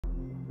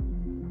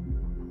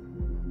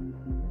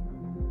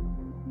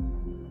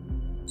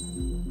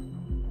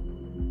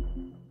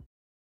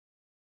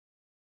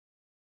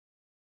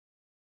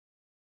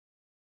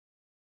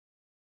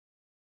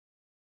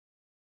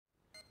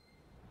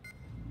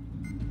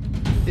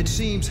It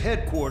seems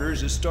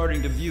headquarters is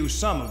starting to view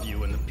some of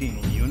you in the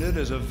penal unit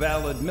as a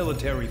valid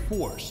military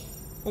force.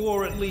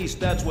 Or at least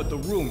that's what the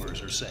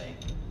rumors are saying.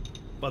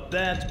 But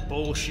that's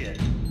bullshit.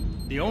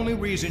 The only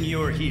reason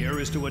you're here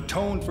is to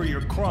atone for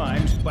your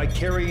crimes by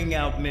carrying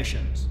out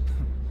missions.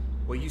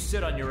 Well, you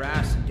sit on your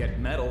ass and get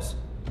medals.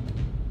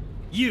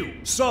 You,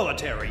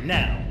 solitary,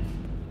 now.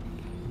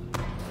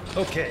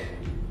 Okay,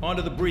 on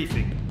to the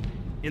briefing.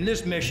 In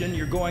this mission,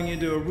 you're going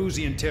into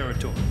Erusian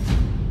territory.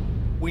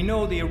 We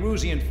know the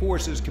Erusian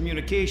Forces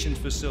communications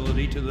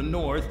facility to the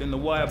north in the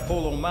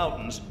Waiapolo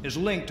Mountains is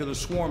linked to the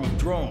swarm of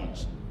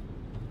drones.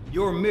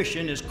 Your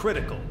mission is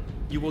critical.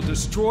 You will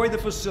destroy the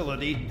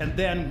facility and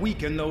then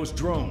weaken those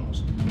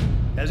drones.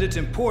 As it's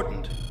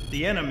important,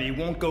 the enemy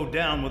won't go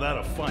down without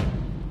a fight.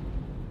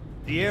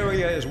 The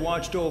area is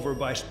watched over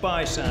by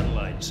spy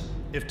satellites.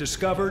 If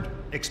discovered,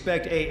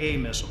 expect AA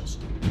missiles.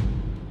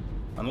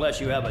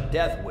 Unless you have a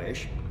death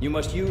wish, you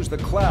must use the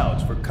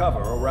clouds for cover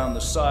around the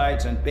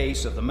sides and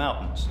base of the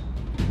mountains.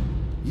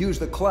 Use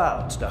the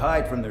clouds to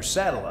hide from their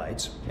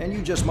satellites, and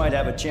you just might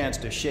have a chance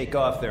to shake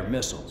off their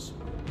missiles.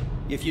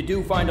 If you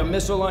do find a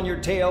missile on your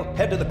tail,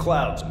 head to the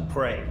clouds and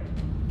pray.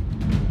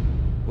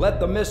 Let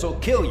the missile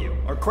kill you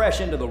or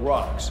crash into the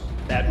rocks.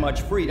 That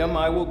much freedom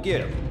I will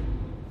give.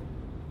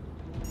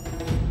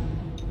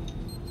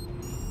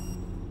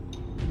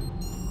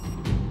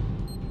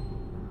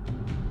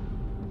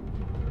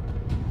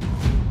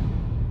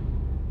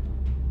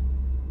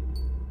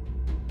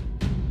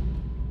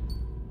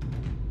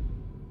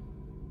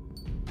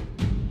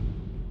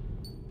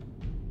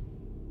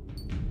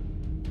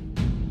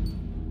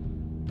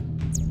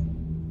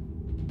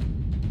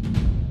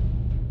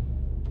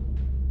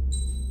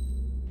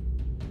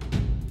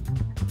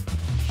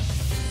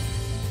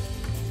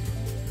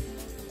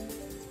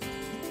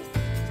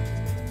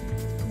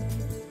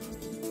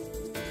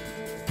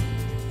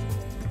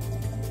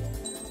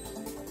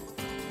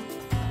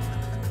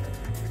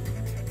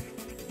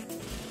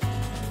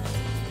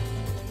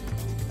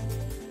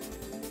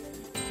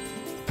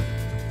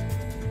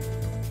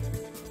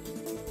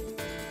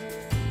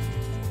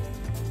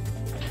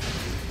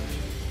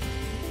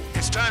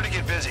 It's time to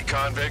get busy,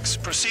 convicts.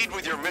 Proceed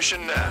with your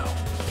mission now.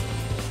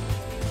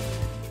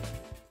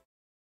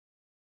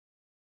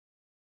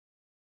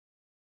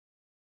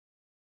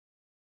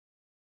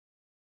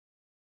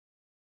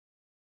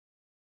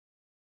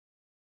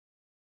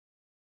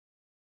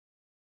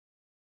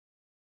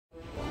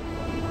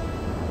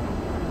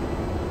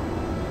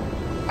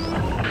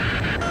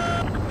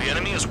 The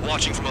enemy is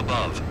watching from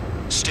above.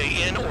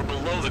 Stay in or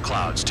below the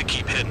clouds to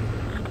keep hidden.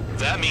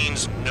 That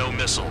means no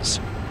missiles.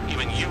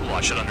 Even you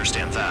lot should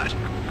understand that.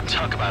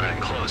 Talk about an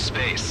enclosed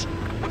space.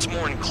 What's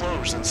more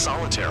enclosed than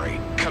solitary?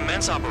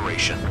 Commence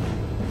operation.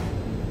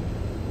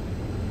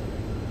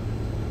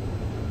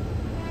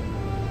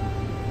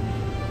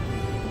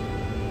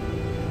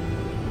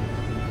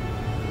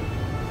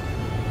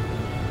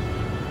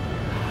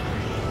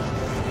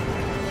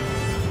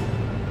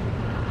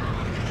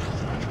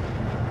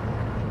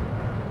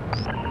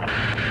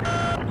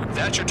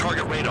 That's your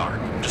target radar.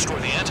 Destroy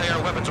the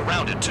anti-air weapons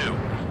around it, too.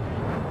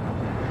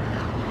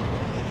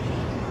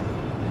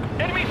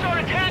 Enemies are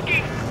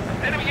attacking!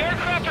 Enemy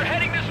aircraft are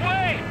heading this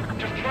way!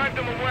 Just drive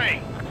them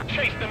away.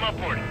 Chase them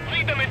upward.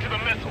 Lead them into the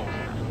missiles.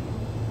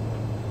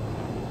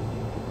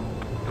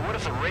 But what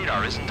if the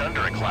radar isn't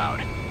under a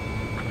cloud?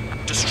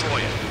 Destroy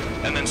it,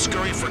 and then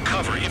scurry for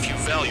cover if you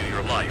value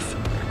your life.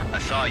 I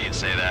thought you'd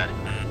say that.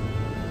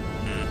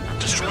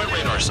 Destroy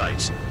radar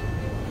sites.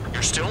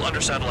 You're still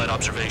under satellite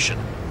observation.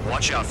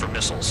 Watch out for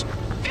missiles.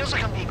 Feels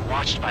like I'm being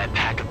watched by a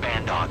pack of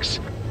band dogs.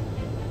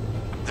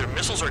 Their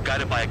missiles are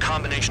guided by a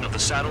combination of the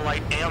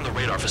satellite and the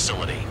radar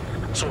facility.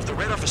 So if the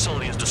radar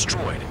facility is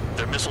destroyed,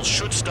 their missiles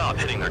should stop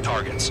hitting their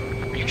targets.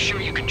 Are you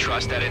sure you can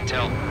trust that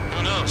intel?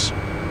 Who knows?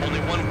 Only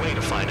one way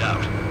to find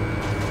out.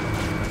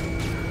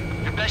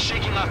 You're best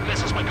shaking off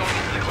missiles by going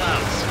into the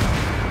clouds.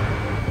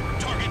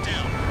 Target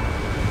down.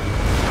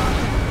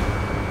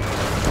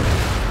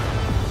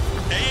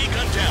 AA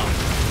gun down.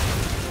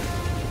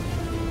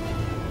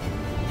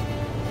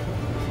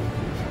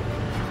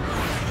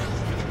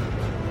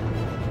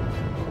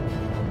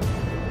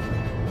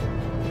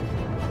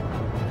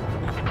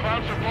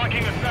 Clouds are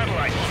blocking the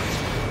satellite.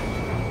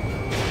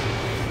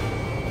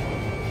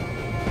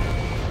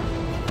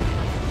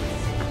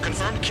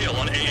 Confirmed kill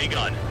on AA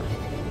gun.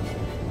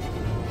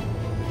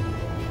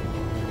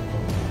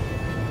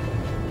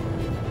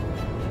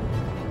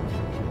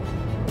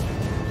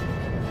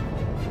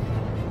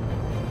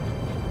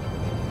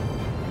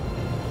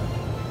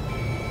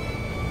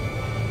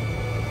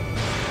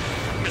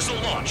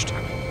 Missile launched.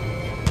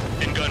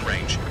 In gun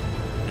range.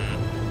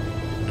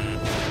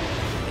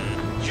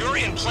 You're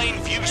in plain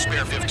view,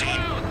 Spare 15.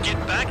 Get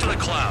back to the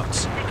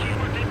clouds.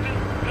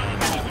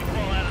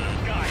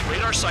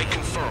 Radar site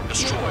confirmed,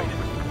 destroyed.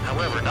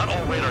 However, not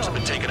all radars have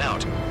been taken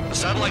out. The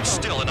satellite's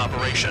still in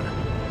operation.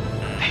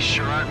 They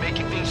sure aren't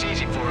making things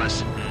easy for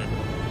us.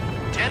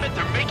 Damn it,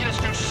 they're making us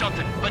do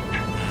something, but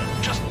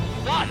just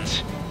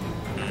what?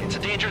 It's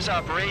a dangerous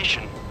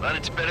operation, but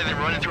it's better than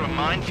running through a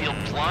minefield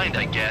blind,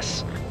 I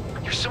guess.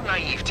 You're so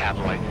naive,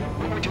 Tabloid.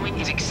 What we're doing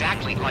is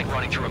exactly like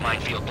running through a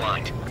minefield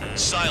blind.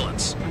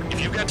 Silence. If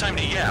you've got time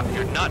to yap,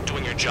 you're not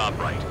doing your job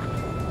right.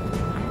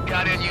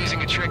 Got in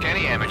using a trick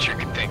any amateur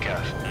could think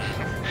of.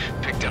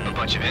 Picked up a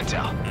bunch of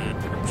intel.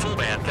 Full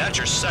band, that's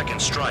your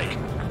second strike.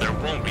 There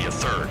won't be a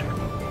third.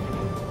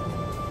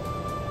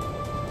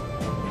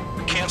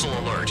 Cancel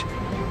alert.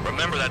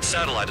 Remember that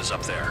satellite is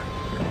up there.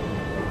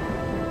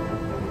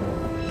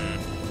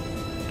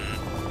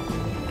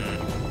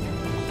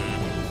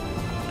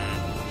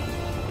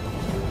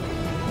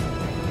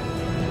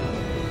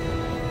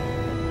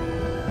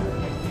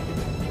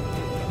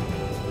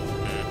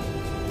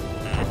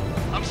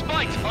 I'm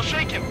spiked. I'll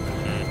shake him.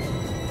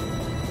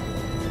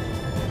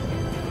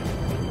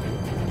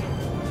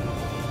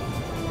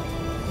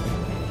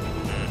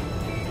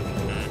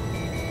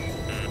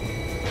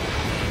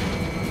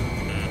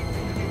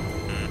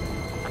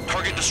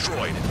 Target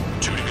destroyed.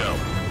 2 to go.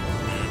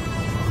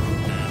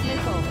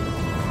 Missile.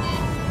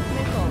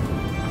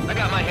 I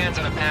got my hands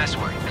on a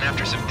password, and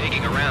after some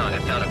digging around, I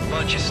found a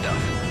bunch of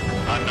stuff.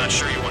 I'm not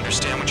sure you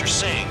understand what you're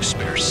saying,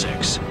 Spare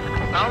 6.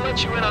 I'll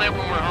let you in on it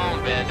when we're home,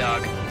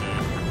 Bandog.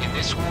 In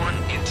this war,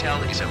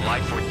 intel is a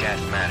life or death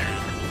matter.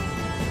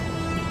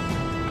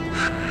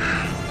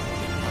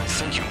 I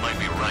think you might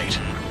be right.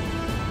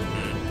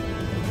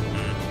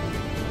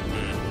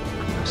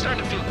 I'm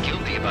starting to feel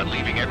guilty about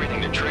leaving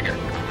everything to Trigger.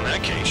 In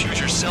that case, use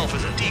yourself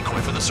as a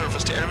decoy for the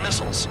surface-to-air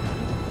missiles.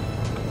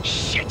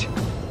 Shit!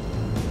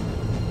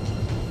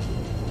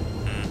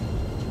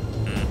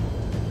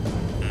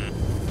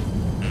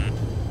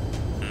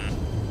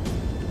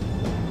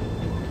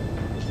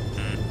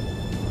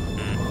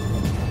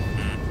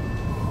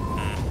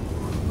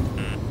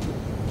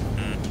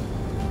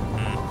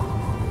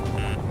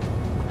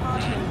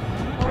 Caution.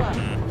 Pull up.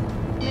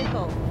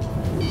 Missile.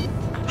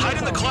 Hide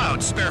in the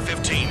clouds, Spare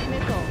 15.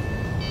 Missile.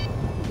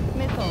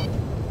 Missile.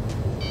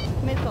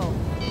 Missile.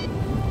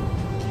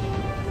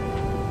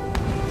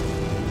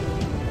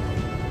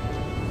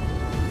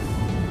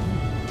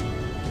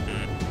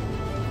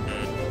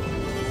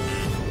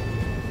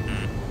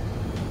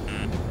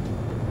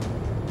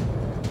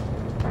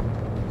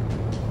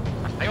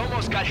 I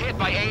almost got hit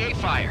by AA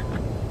fire.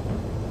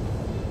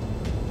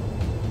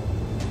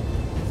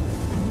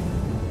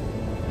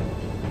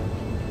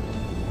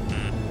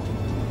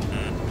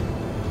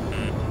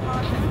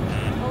 Caution.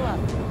 Pull up.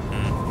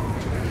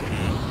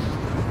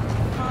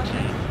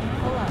 Caution.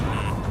 Pull up.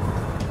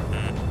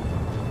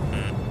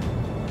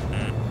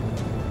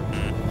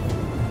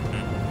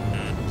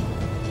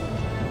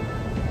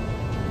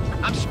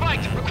 I'm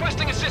spiked.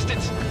 Requesting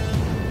assistance.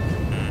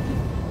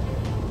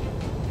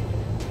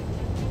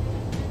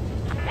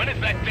 When is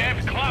that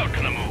damned cloud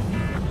gonna move?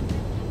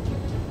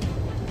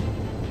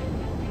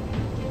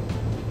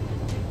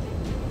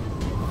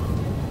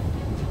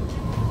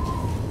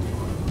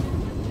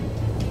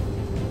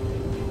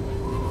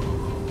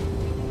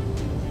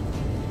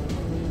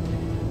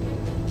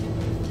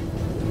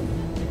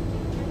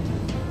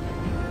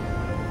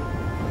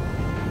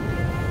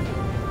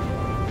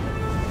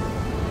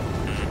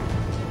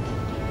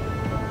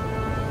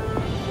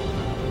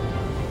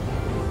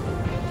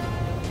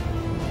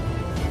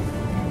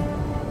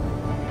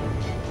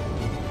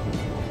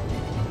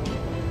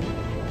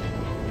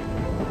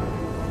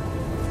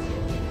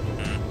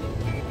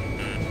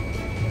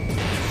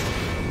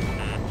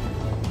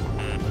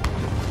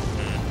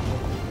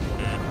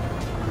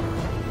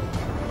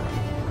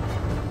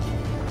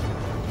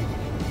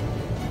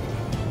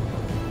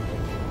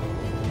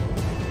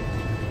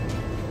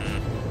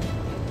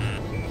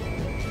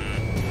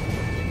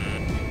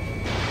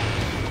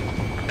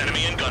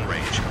 Enemy in gun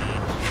range.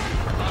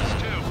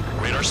 Us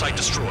too. Radar site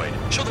destroyed.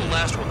 Show the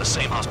last one the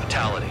same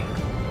hospitality.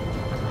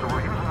 So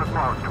we're using the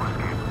clouds to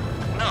escape.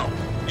 No,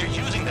 you're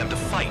using them to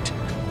fight.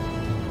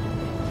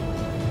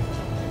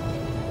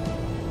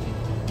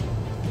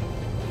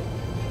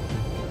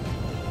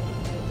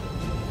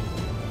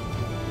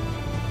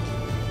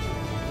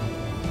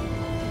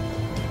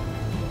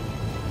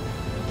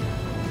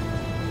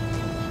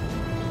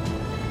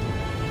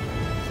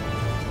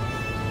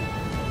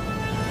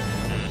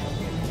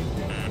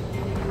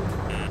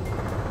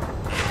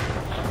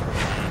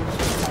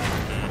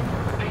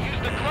 They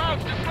use the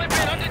clouds to slip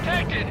in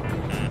undetected.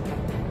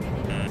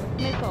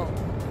 Missile.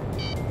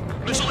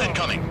 Missile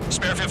incoming.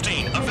 Spare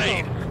 15.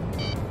 Evade.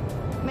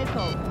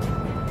 Missile.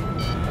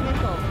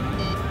 Missile.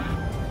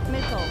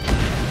 Missile.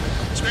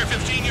 Spare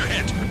 15, you're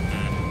hit.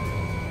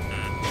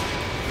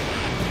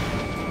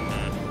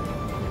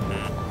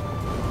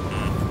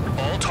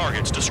 All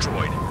targets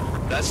destroyed.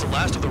 That's the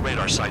last of the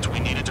radar sites we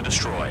needed to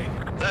destroy.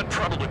 That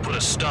probably put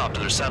a stop to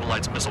their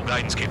satellite's missile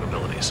guidance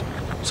capabilities.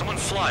 Someone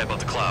fly above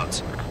the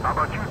clouds. How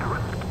about you do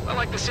it? I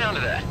like the sound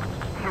of that.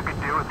 You could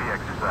do with the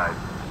exercise.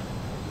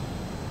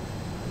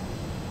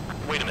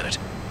 Wait a minute.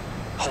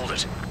 Hold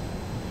it.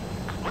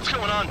 What's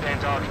going on,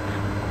 Bandog?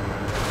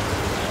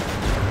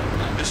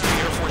 This is the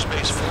Air Force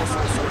Base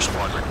 444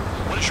 Squadron.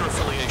 What is your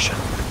affiliation?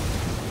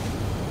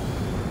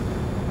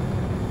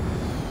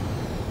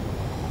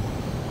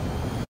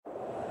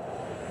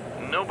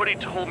 Nobody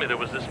told me there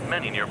was this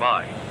many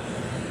nearby.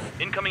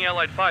 Incoming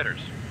Allied fighters.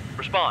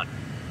 Respond.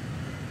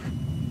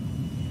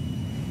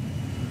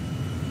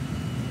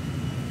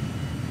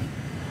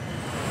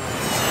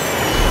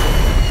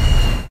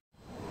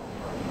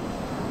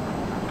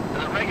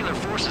 The regular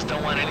forces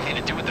don't want anything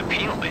to do with the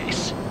penal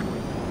base.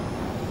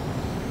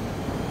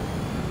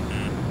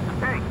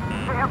 Hey,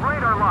 they have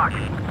radar lock.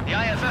 The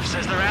IFF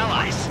says they're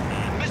allies.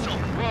 Missile!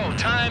 Whoa,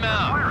 time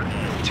out!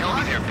 Tell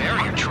me they're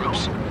barrier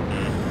troops.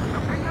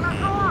 They're picking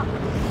us off.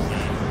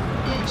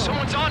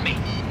 Someone's on me!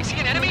 Is he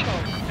an enemy?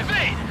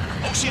 Evade!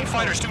 Ocean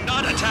fighters do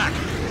not attack!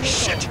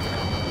 Shit!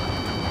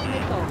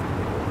 Missile.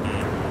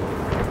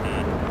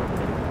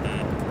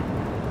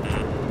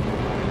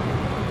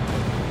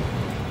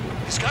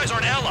 These guys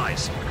aren't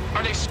allies!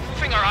 Are they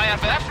spoofing our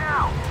IFF?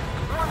 Now.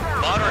 One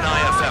down. Modern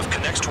IFF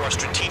connects to our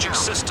strategic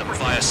system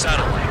via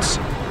satellites.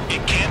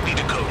 It can't be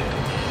decoded.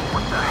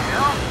 What the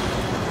hell?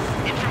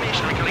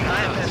 Information regarding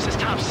IFFs is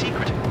top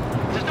secret.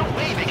 There's no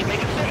way they can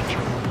make it fake.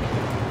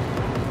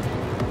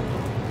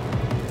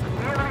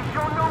 The enemy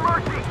show no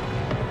mercy.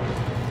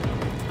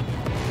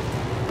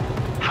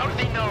 How do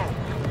they know?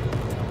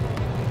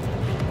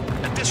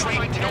 At this rate,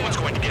 no one's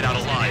going to get out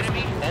alive.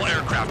 All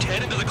aircraft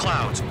head into the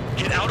clouds.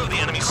 Get out of the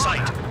enemy's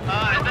sight.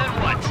 And then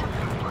what?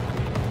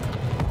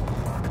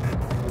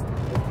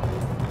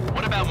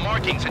 What about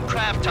markings and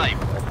craft type?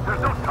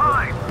 There's no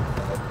time.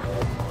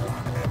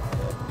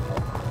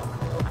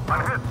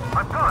 I'm hit.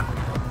 I'm done.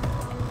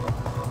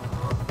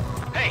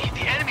 Hey,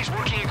 the enemy's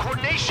working in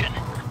coordination.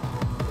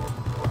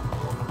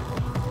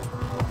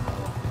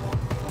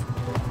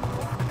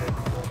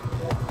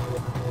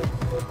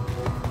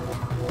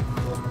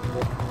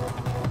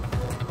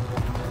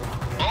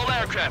 All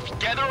aircraft,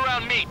 gather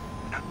around me.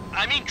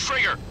 I mean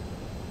Trigger.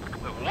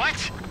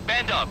 What?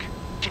 Bandog,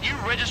 can you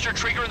register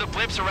Trigger and the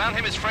blips around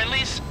him as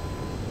friendlies?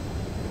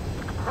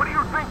 What are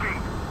you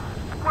thinking?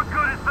 What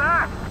good is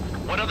that?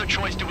 What other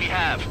choice do we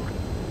have?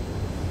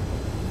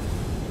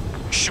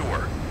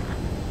 Sure.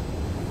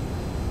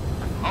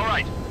 All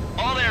right,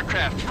 all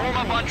aircraft, form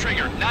up on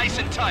Trigger, nice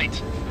and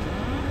tight.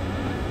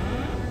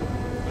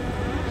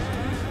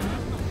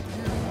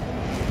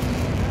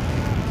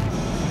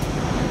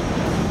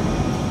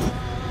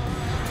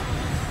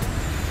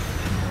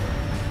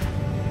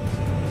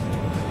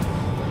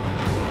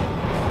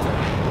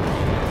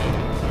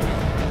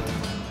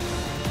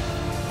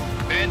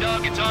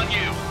 Bandog, it's on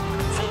you.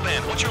 Full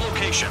band, what's your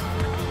location?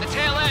 The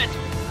tail end.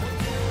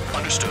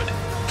 Understood.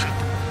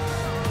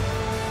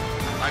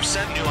 I've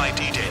sent new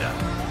ID data.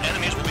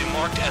 Enemies will be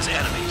marked as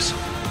enemies.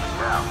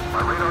 Yeah,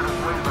 my radar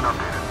display's been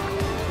updated.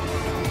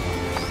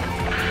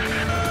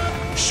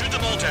 Shoot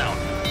them all down.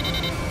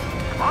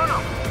 On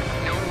them.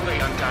 No way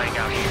I'm dying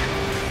out here.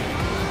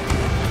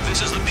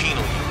 This is the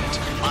penal unit.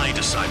 I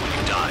decide when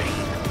you die.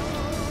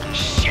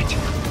 Shit!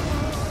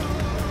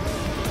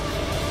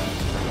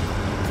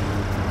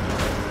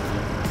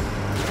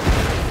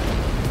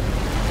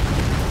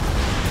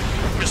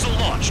 Missile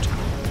launched.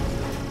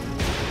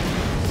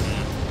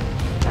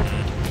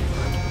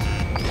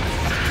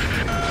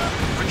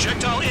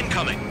 Projectile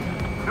incoming.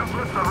 New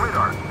blips on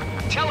radar.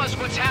 Tell us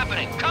what's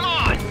happening. Come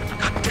on!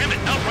 God damn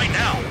it, not right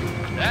now.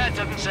 That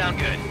doesn't sound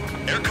good.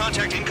 Air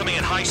contact incoming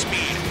at high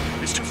speed.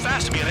 It's too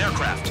fast to be an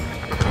aircraft.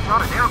 If it's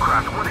not an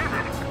aircraft, what is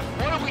it?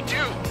 What do we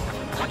do?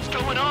 What's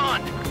going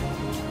on?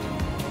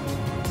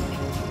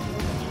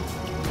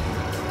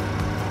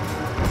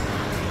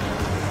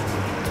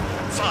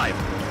 Five,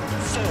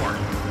 four,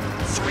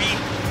 three,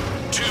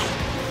 two,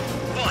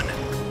 one.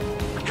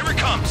 Here it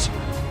comes.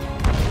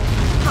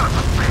 Son of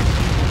a bitch.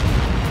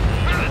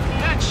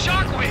 That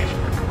shockwave!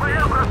 My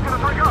aircraft's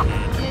gonna break up.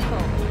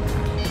 Missile.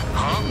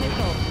 Huh?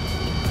 Missile.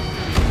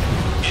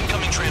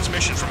 Incoming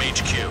transmission from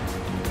HQ.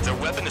 Their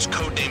weapon is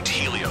codenamed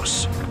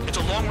Helios. It's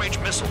a long-range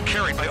missile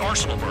carried by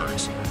Arsenal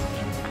birds.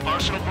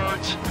 Arsenal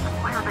birds?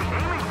 Why are they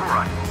aiming for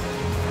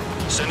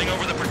us? Sending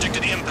over the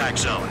predicted impact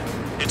zone.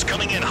 It's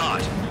coming in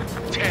hot.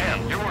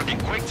 Damn, you're working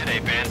quick today,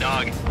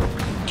 Bandog.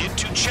 Get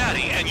too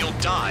chatty and you'll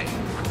die.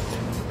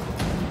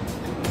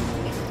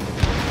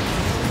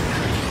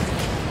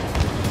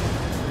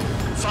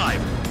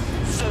 Five,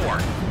 four,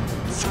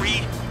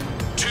 three,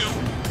 two,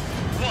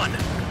 one.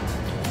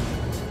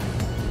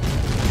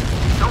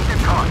 Don't get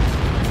caught.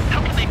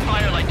 How can they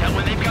fire like that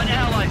when they've got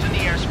allies in the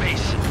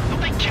airspace? Don't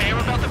they care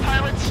about the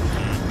pilots?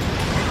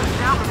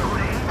 Down the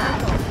way.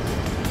 Missile.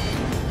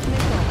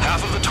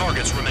 Half of the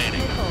targets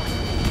remaining. Missile.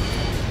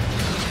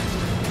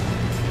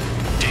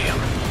 Damn.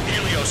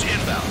 Helios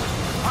inbound.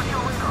 Watch your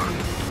radar.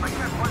 I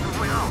can't find a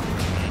way out.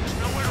 There's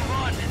nowhere to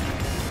run.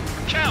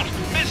 Count!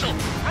 Missile!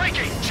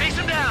 Breaking! Chase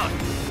him down!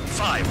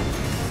 Five,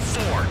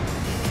 four,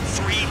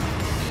 three,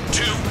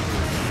 two,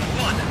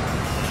 one.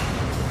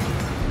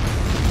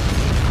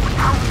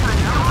 How can I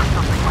know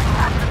something like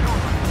that?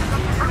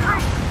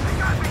 Retreat! They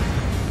got me!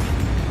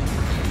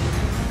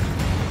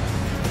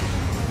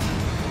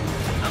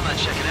 I'm not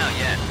checking out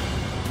yet.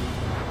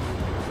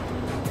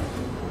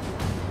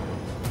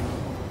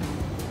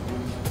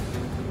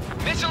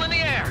 Missile in the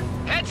air!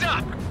 Heads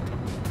up!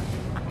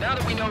 Now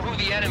that we know who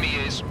the enemy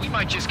is, we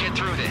might just get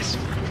through this.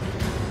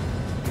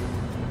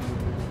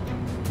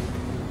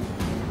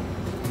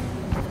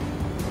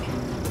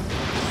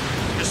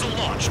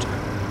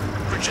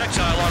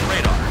 projectile on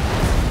radar.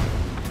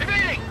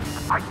 Evading!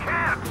 I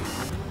can't!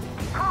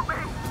 Help me!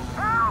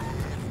 Help!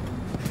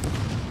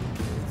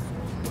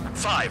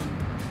 5,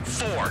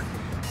 4,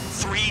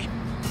 3,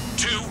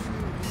 2,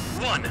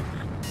 1.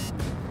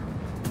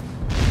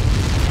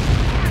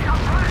 You're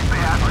running,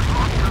 man! I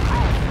lost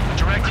control!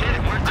 Direct hit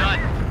and we're done.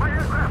 My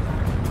aircraft!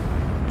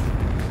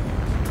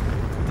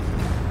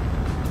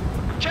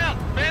 Count,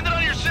 bandit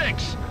on your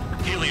 6.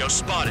 Helio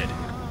spotted.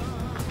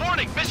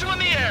 Warning, missile in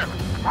the air.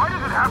 Why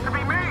does it have to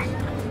be me?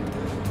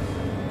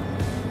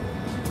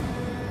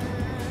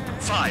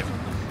 5,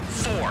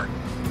 4,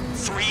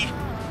 3,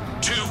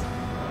 2,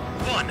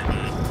 1.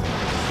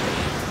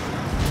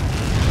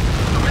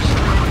 We're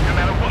screwed no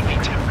matter what we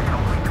do.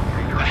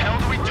 The hell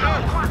do we do?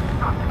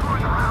 Stop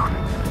screwing around!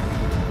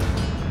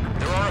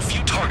 There are a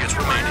few targets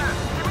remaining.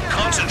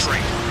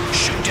 Concentrate.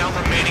 Shoot down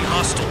remaining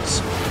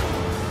hostiles.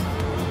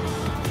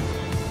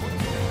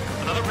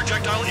 Another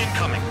projectile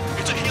incoming.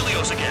 It's a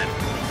Helios again.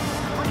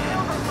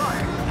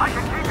 I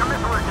can keep your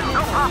missile at you,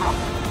 no problem!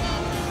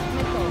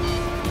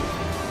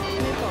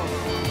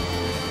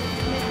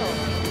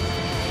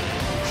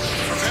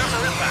 Prepare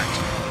for impact.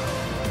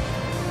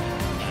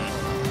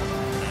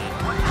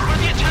 Where'd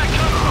the attack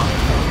come from?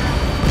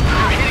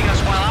 They're hitting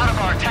us while out of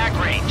our attack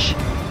range.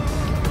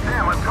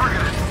 Damn, I'm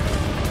targeted!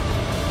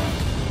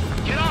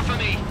 Get off of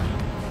me!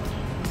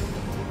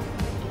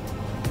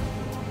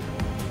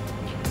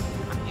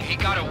 He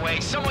got away.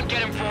 Someone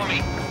get him for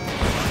me.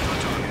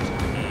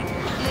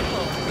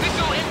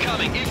 Missile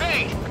incoming!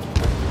 Evade!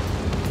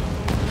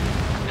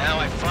 Now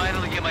I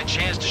finally get my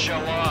chance to show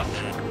off.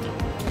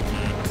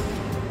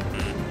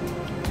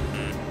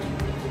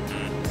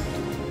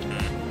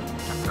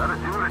 Gotta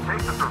do what it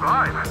takes to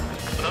survive.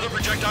 Another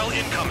projectile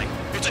incoming.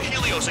 It's a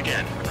Helios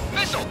again.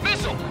 Missile!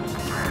 Missile!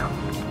 Damn.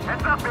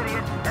 Heads up,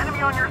 idiot!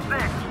 Enemy on your 6!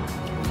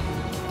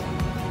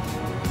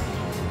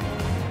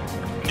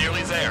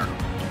 Nearly there.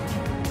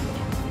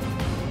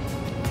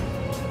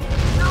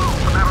 No!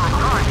 It's a matter of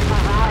time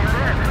before we're all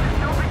dead.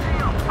 No big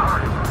deal.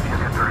 Sorry, you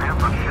get their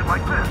hands on shit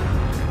like this.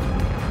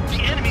 The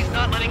enemy's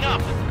not letting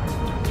up.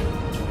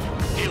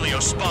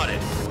 Helios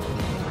spotted.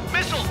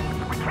 Missile!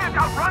 We can't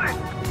outrun it!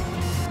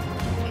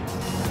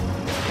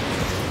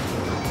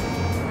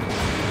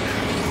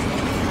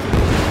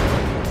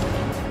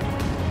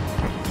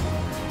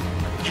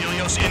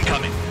 Helios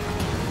incoming.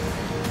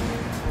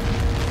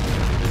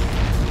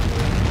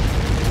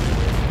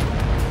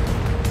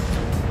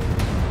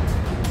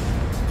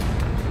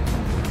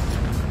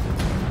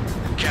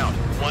 Count.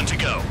 1 to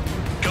go.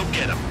 Go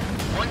get him.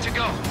 1 to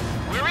go.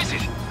 Where is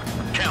it?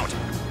 Count.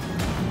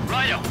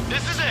 Rhino,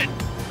 this is it!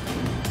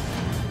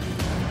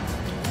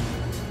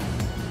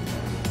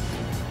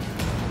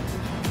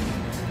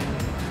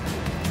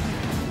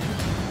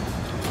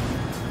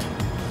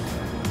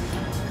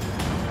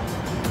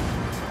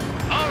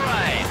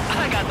 Alright,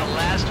 I got the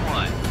last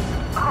one.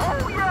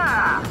 Oh,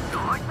 yeah! You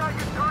like that,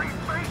 you dirty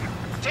fake?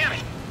 Damn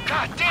it!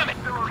 God damn it!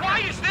 Why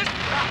is this?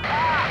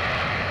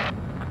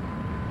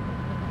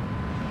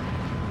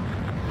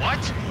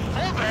 What?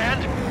 Full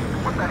band?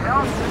 What the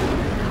hell?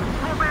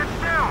 Full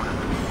band's down!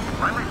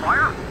 Friendly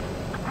fire?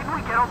 Didn't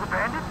we get all the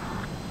bandits?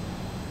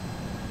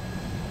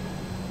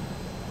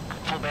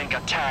 Full band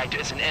got tagged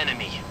as an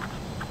enemy.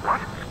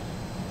 What?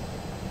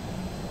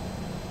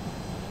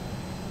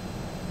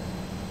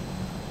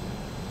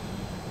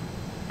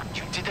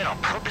 You did that on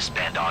purpose,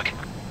 Band Dog.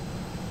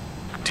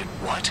 Did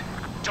what?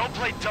 Don't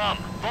play dumb.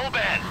 Full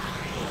band.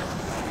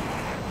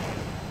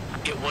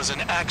 It was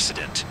an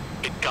accident.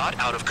 It got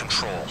out of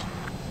control.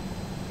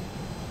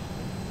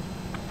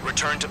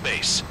 Return to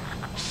base.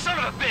 Son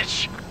of a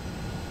bitch!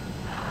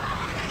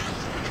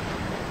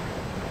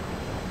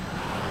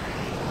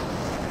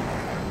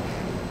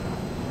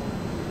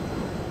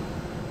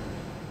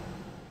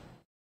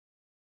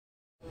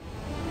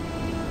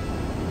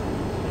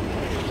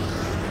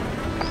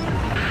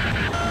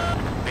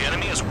 The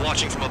enemy is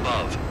watching from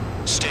above.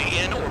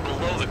 Stay in or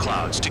below the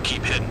clouds to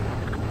keep hidden.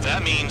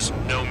 That means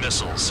no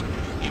missiles.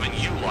 Even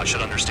you lot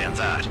should understand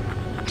that.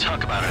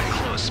 Talk about an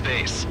enclosed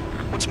space.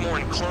 What's more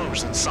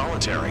enclosed than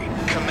solitary?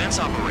 Commence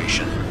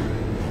operation.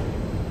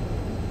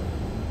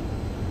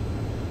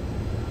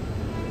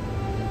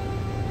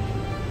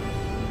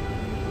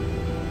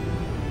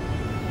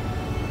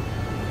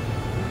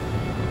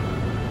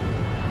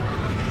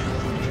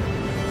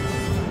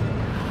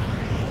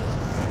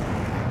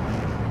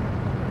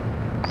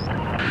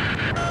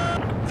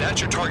 That's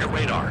your target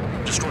radar.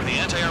 Destroy the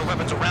anti-air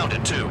weapons around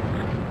it, too.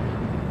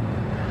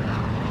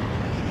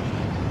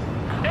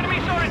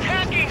 Enemies are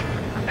attacking!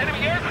 Enemy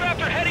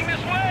aircraft are heading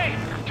this way!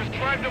 Just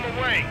drive them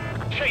away.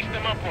 Chase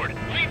them upward.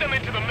 Lead them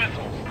into the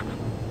missiles.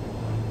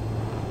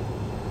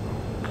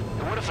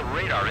 And what if the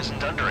radar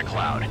isn't under a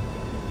cloud?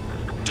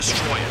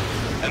 Destroy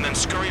it, and then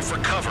scurry for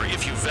cover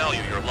if you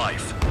value your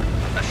life.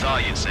 I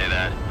thought you'd say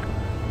that.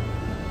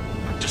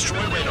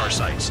 Destroy radar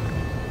sites.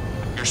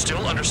 You're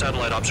still under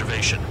satellite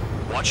observation.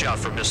 Watch out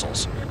for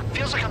missiles.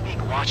 Feels like I'm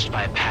being watched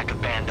by a pack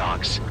of band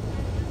dogs.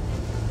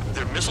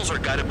 Their missiles are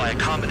guided by a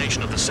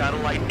combination of the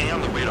satellite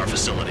and the radar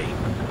facility.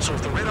 So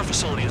if the radar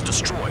facility is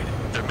destroyed,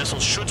 their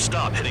missiles should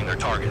stop hitting their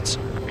targets.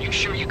 Are you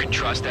sure you can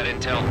trust that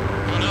intel?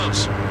 Who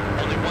knows?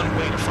 Only one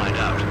way to find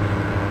out.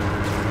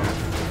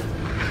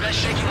 You're best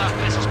shaking off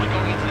missiles by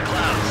going into the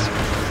clouds.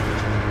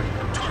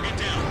 Target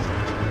down.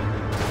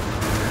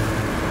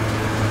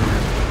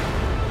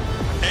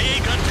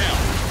 AA gun down.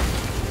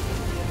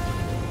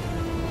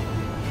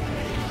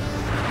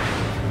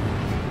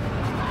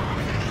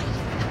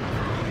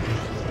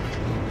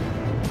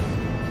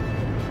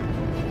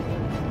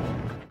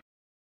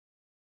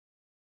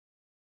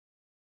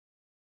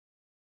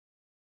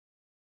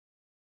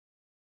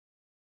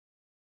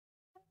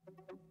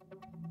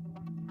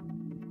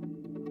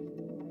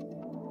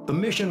 The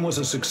mission was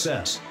a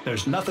success.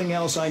 There's nothing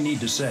else I need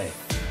to say.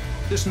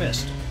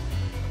 Dismissed.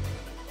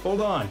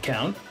 Hold on,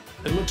 Count.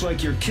 It looks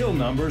like your kill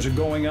numbers are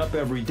going up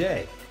every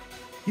day.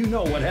 You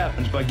know what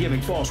happens by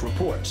giving false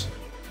reports.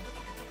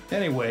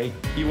 Anyway,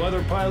 you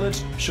other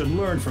pilots should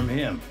learn from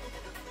him.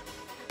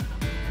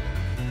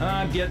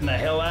 I'm getting the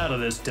hell out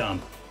of this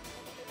dump.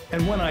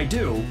 And when I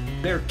do,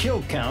 their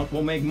kill count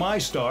will make my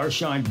star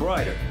shine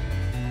brighter.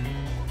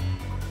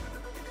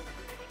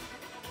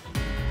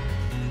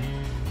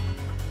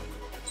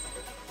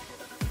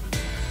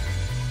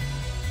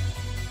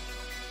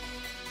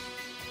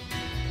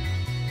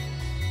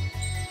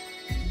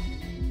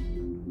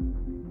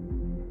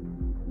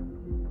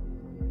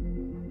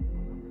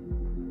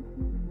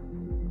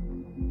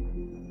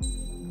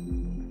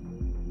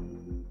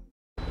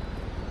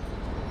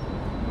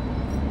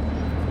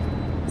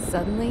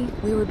 Suddenly,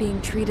 we were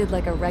being treated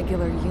like a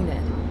regular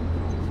unit.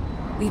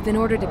 We've been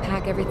ordered to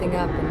pack everything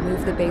up and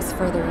move the base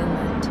further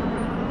inland.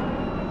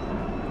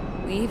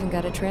 We even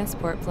got a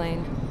transport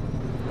plane.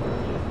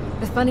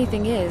 The funny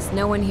thing is,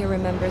 no one here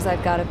remembers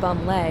I've got a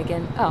bum leg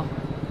and, oh,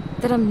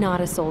 that I'm not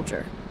a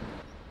soldier.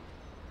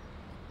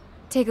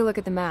 Take a look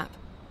at the map.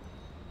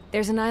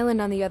 There's an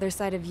island on the other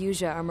side of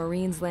Usea our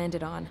Marines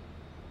landed on.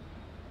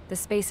 The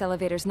space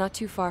elevator's not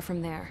too far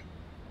from there.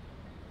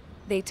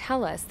 They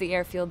tell us the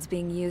airfield's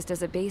being used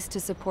as a base to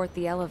support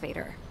the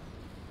elevator.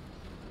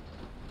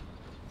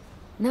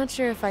 Not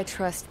sure if I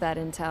trust that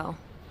intel.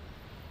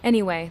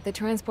 Anyway, the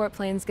transport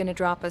plane's gonna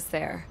drop us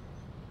there,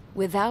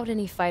 without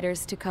any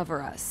fighters to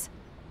cover us.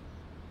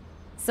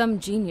 Some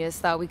genius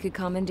thought we could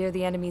commandeer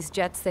the enemy's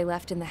jets they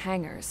left in the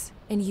hangars,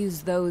 and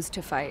use those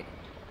to fight.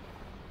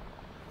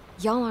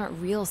 Y'all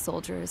aren't real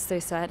soldiers,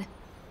 they said.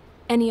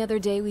 Any other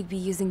day we'd be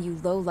using you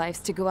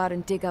lowlifes to go out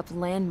and dig up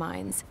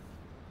landmines.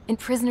 And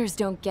prisoners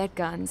don't get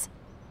guns.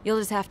 You'll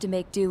just have to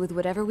make do with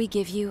whatever we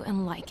give you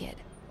and like it.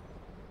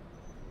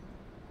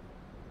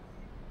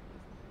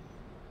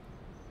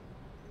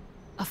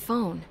 A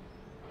phone.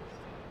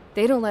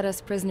 They don't let us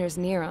prisoners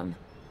near them.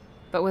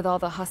 But with all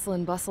the hustle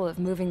and bustle of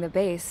moving the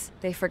base,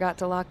 they forgot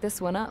to lock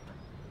this one up.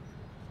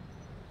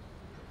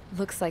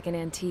 Looks like an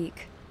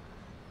antique.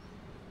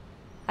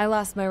 I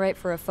lost my right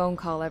for a phone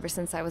call ever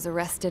since I was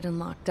arrested and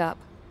locked up.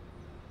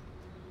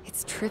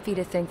 It's trippy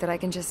to think that I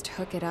can just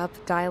hook it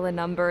up, dial a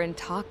number, and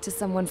talk to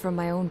someone from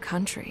my own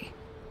country.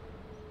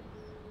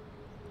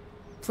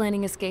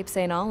 Planning escapes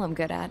ain't all I'm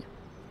good at.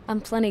 I'm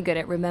plenty good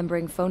at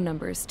remembering phone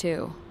numbers,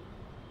 too.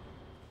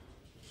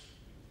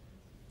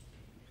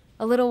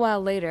 A little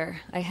while later,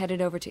 I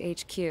headed over to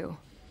HQ.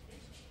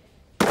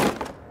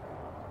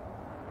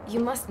 You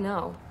must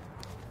know.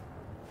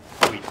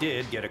 We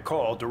did get a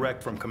call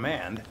direct from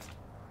command.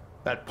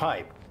 That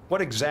pipe,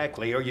 what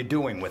exactly are you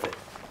doing with it?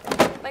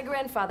 My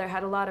grandfather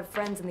had a lot of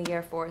friends in the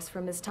Air Force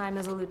from his time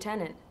as a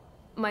lieutenant.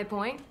 My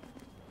point?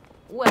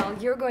 Well,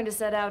 you're going to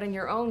set out in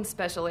your own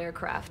special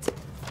aircraft.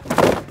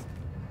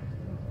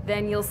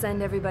 Then you'll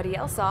send everybody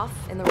else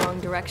off in the wrong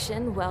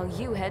direction while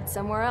you head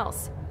somewhere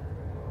else.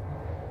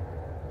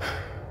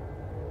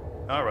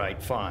 All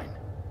right, fine.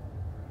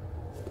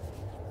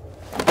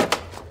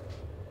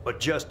 But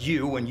just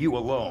you and you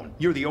alone.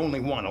 You're the only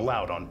one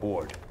allowed on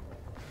board.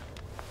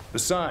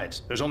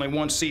 Besides, there's only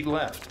one seat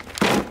left.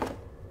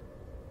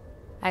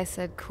 I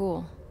said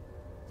cool.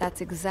 That's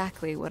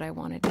exactly what I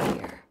wanted to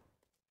hear.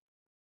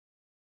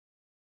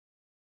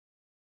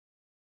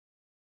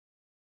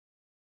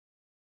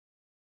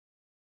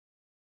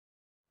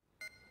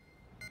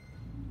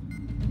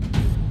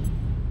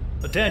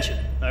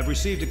 Attention, I've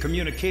received a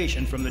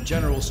communication from the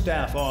General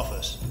Staff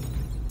Office.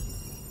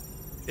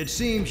 It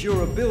seems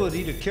your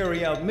ability to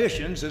carry out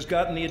missions has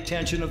gotten the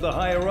attention of the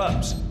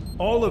higher-ups.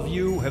 All of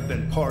you have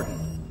been pardoned.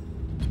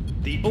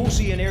 The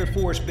Ocean Air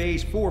Force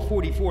Base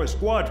 444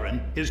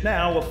 Squadron is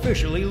now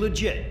officially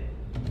legit.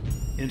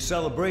 In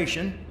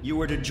celebration, you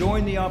are to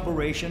join the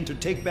operation to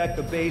take back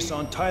the base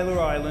on Tyler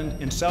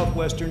Island in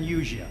southwestern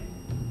Usea.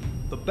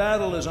 The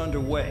battle is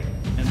underway,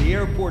 and the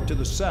airport to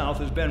the south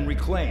has been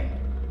reclaimed.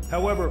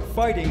 However,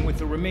 fighting with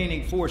the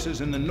remaining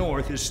forces in the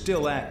north is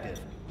still active.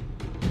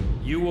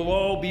 You will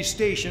all be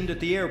stationed at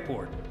the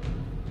airport.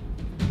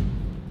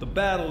 The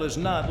battle is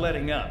not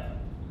letting up.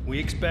 We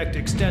expect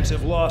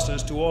extensive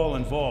losses to all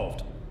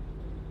involved.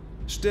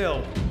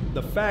 Still,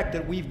 the fact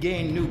that we've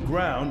gained new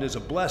ground is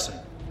a blessing.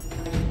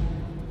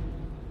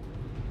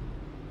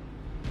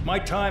 My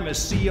time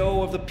as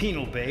CO of the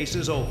penal base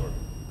is over.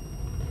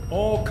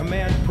 All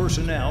command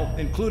personnel,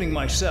 including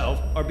myself,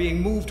 are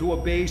being moved to a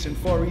base in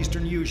far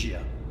eastern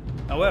Usia.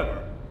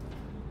 However,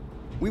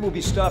 we will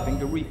be stopping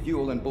to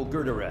refuel in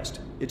Bulgurdarest.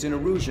 It's in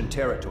Erusian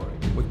territory,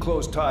 with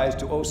close ties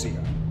to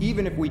Osea.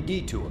 Even if we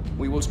detour,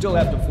 we will still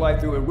have to fly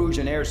through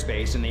Erusian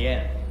airspace in the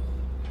end.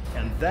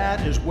 And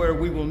that is where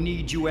we will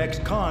need you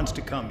ex-cons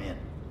to come in.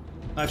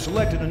 I've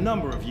selected a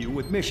number of you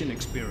with mission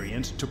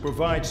experience to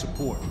provide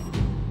support.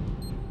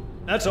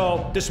 That's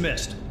all.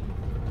 Dismissed.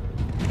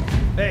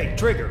 Hey,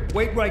 Trigger,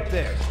 wait right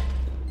there.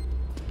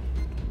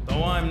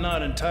 Though I'm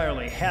not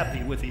entirely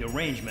happy with the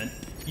arrangement,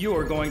 you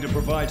are going to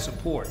provide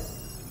support.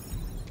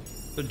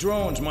 The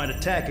drones might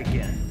attack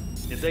again.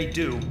 If they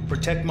do,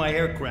 protect my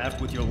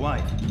aircraft with your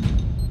life.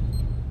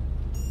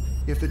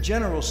 If the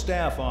General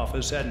Staff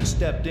Office hadn't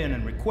stepped in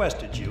and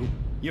requested you,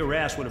 your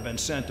ass would have been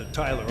sent to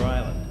Tyler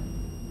Island.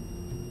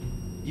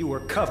 You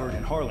were covered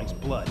in Harling's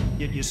blood,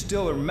 yet you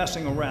still are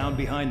messing around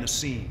behind the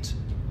scenes.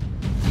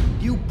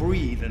 You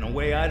breathe in a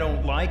way I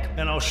don't like,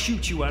 and I'll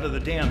shoot you out of the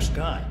damn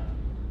sky.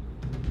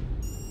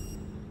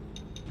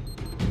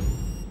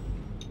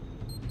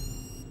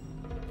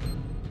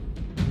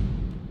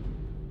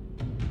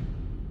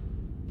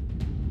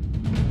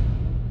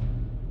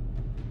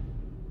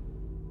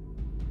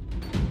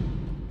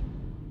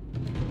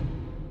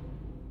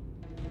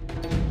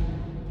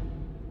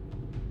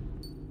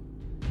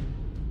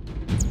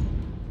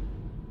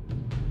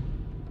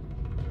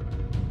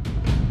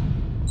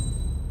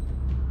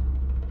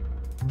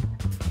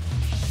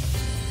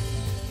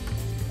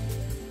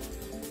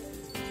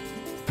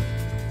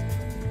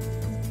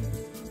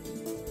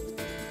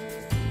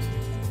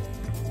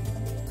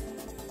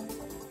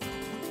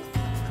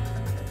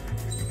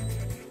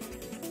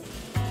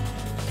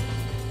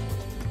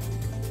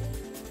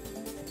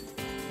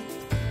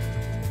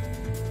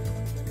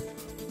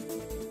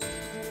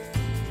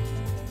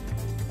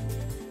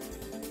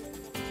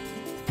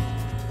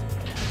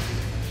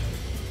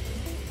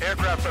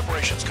 Aircraft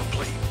preparations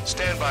complete.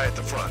 Stand by at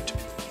the front.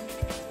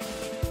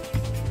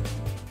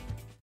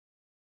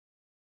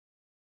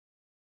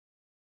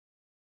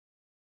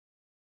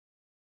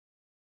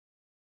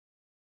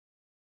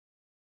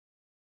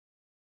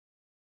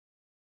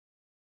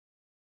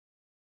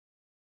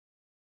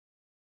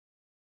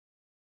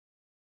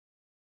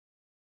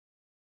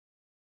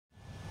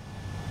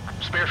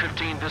 Spare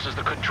 15, this is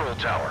the control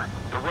tower.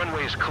 The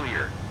runway is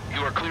clear. You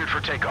are cleared for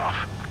takeoff.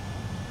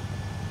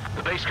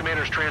 The base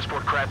commander's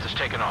transport craft has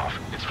taken off.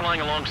 It's flying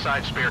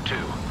alongside Spare 2.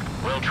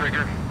 Well,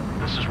 Trigger,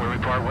 this is where we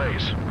part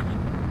ways.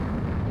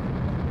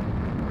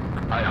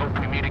 I hope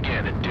we meet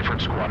again in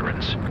different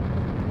squadrons.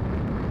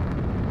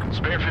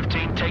 Spare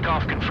 15,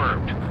 takeoff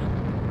confirmed.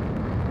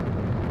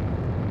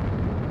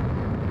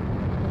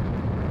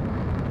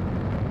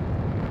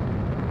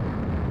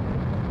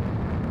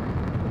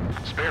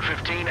 Spare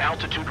 15,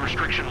 altitude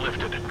restriction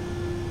lifted.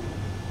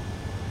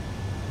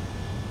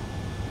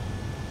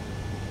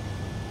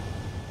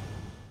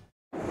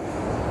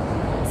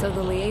 So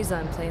the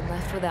liaison plane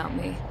left without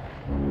me.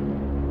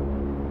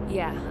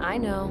 Yeah, I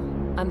know.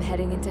 I'm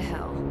heading into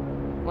hell.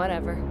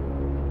 Whatever.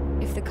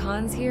 If the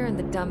con's here and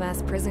the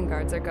dumbass prison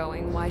guards are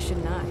going, why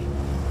shouldn't I?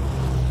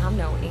 I'm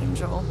no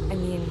angel. I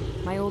mean,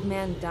 my old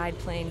man died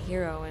playing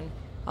hero, and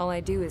all I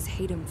do is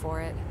hate him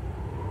for it.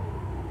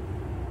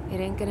 It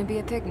ain't gonna be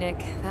a picnic,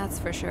 that's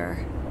for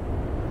sure.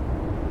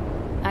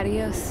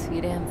 Adios, you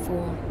damn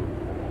fool.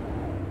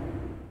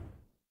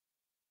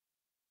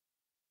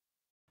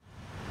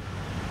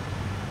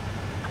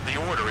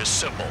 The order is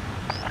simple.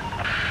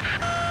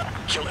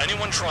 Kill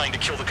anyone trying to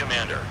kill the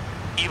commander,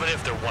 even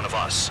if they're one of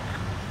us.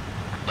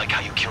 Like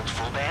how you killed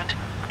Full Band?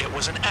 It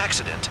was an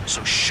accident,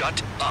 so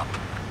shut up.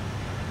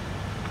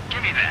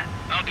 Give me that.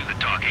 I'll do the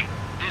talking.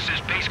 This is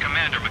Base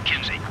Commander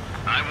McKenzie.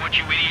 I want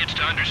you idiots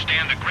to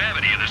understand the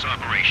gravity of this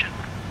operation.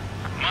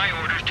 My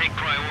orders take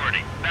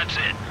priority. That's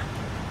it.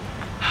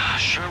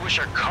 Sure wish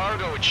our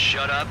cargo would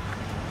shut up.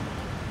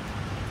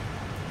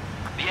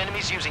 The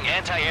enemy's using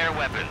anti-air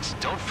weapons.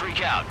 Don't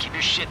freak out. Keep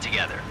your shit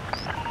together.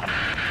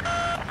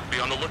 Be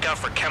on the lookout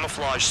for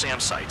camouflage SAM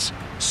sites.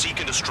 Seek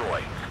and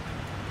destroy.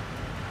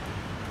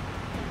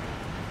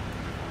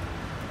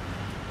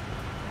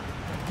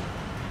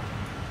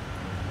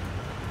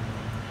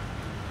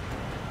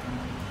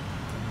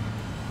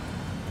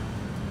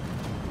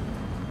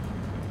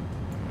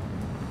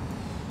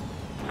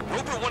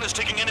 Roper 1 is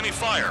taking enemy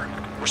fire.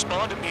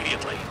 Respond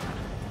immediately.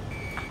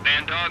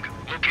 Bandog,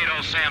 locate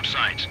all SAM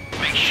sites.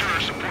 Make sure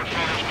support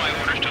follows my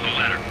orders to the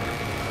letter.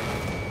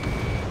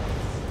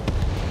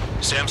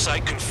 SAM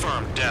site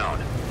confirmed.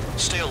 Down.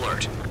 Stay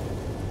alert.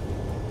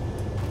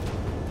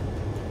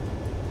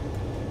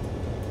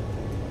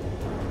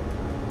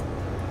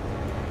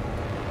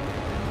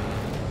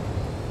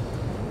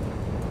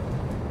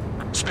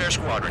 Spare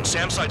squadron.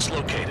 SAM site's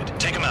located.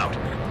 Take them out.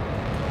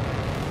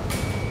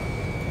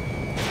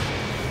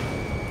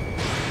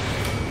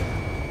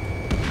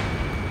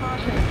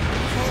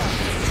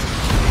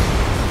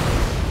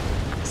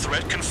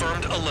 Threat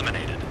confirmed.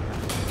 Eliminated.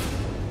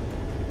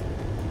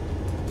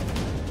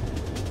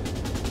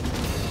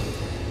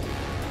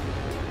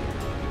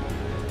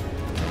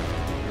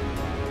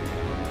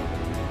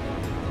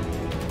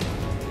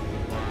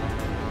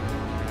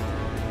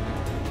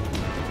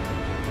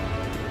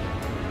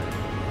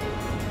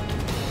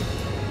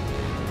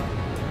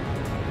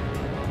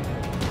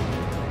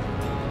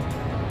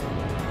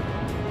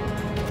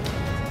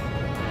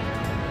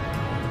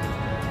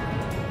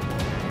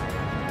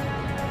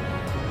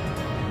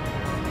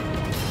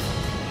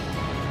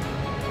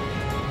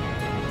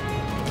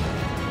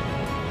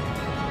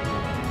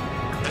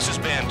 This is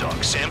Band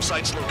Dog. SAM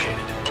site's located.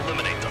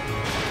 Eliminate them.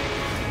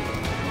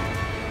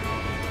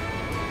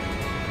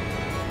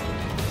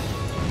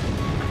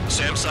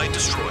 SAM site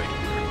destroyed.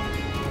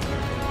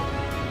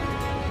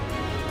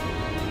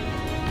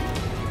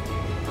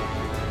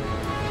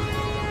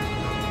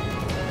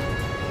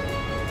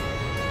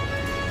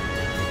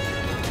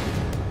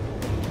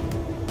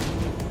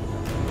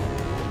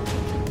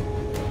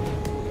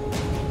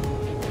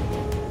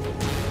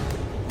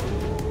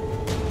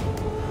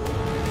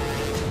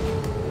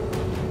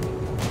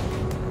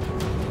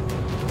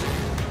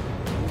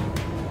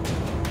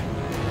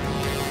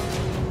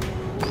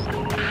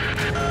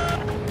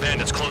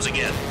 Bandits closing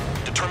in.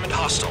 Determined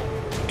hostile.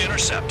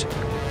 Intercept.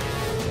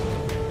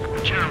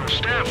 The General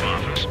Staff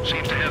Office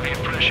seems to have the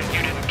impression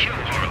you didn't kill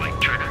Harley,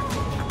 Trigger.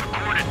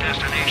 Recorded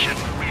destination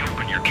will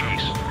reopen your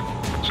case.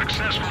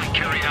 Successfully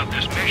carry out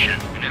this mission,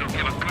 and it'll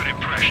give a good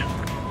impression.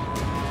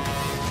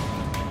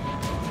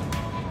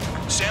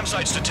 SAM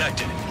site's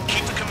detected.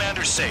 Keep the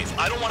commander safe.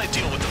 I don't want to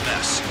deal with the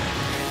mess.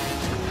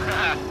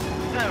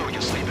 Now we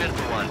can sleep in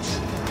for once.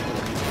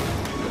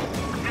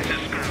 This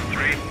is School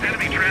 3.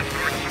 Enemy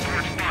transport and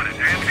support spotted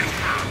and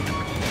confirmed.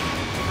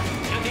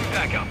 Sending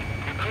backup.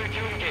 You're clear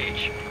to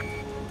engage.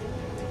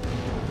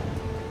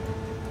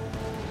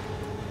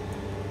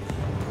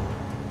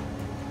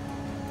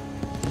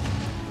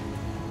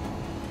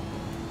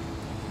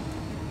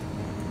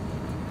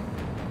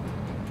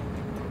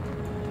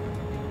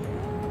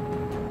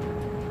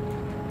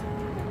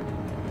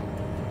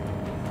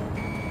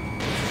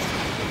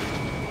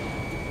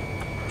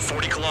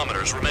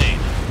 Kilometers remain.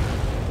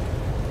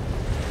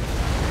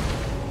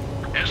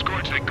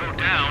 Escorts that go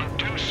down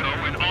do so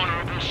in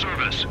honorable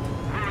service,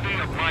 worthy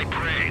of my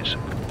praise.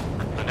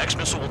 The next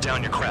missile will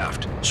down your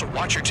craft, so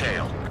watch your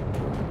tail.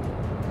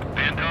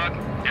 Band Dog,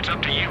 it's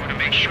up to you to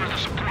make sure the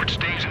support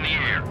stays in the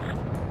air.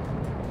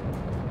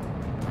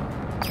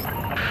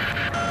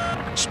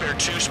 Spare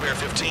 2, spare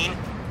 15.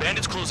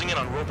 Bandits closing in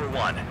on Rover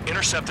 1.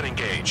 Intercept and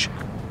engage.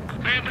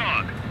 Band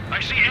Dog,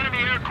 I see enemy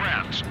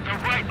aircrafts. They're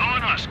right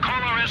on us.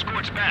 Call our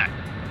escorts back.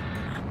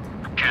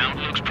 Count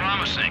looks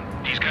promising.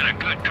 He's got a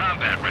good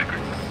combat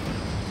record.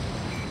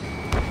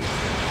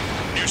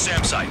 Near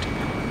SAM site.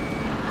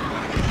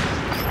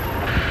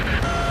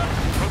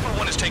 Rover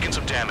 1 has taken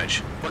some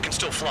damage, but can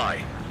still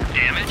fly.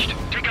 Damaged?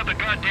 Take out the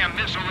goddamn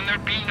missile and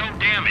there'd be no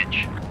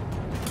damage.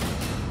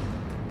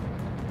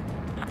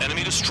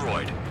 Enemy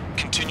destroyed.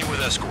 Continue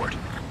with escort.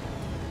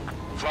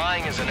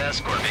 Flying as an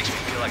escort makes me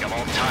feel like I'm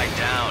all tied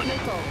down.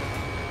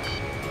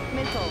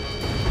 Missile.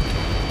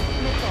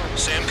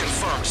 SAM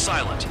confirmed.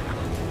 Silent.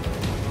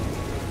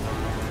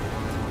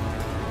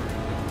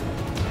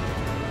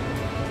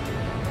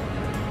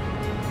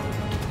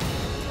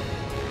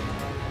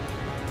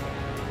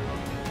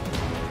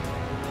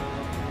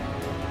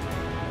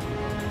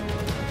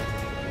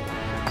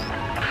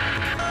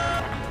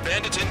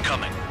 Bandits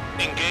incoming.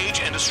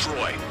 Engage and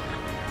destroy.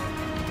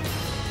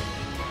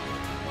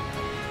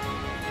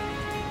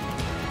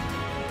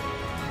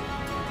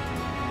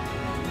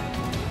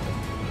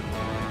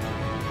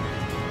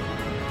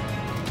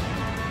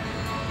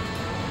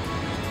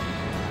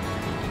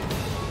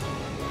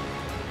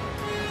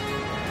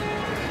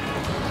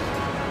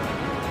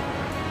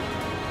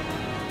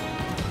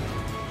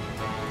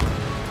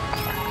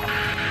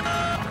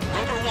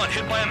 Rover 1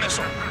 hit by a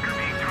missile.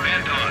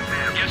 Band Dog,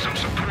 get some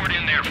support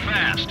in there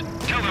fast.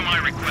 Tell them I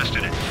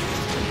requested it.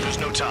 There's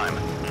no time.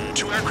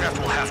 2 aircraft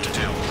will have to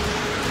do.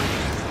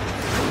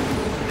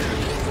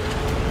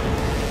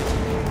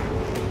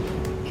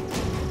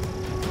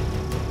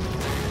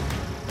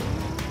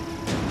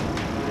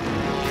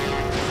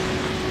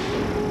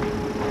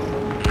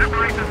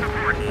 Separate the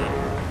support.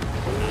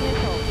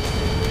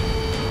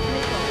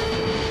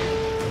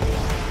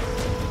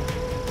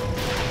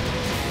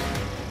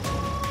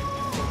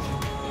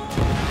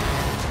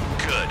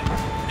 Good.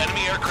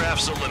 Enemy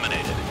aircraft's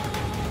eliminated.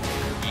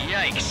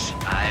 Yikes.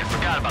 I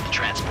forgot about the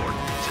transport.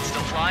 Is it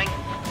still flying?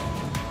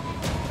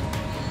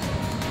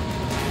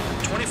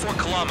 24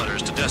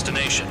 kilometers to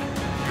destination.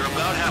 You're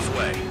about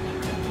halfway.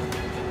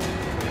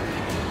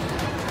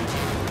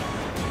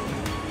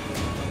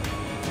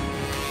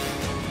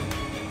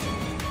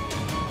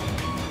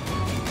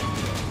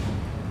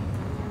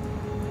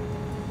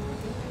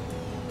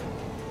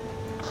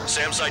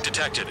 SAM site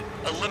detected.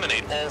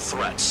 Eliminate all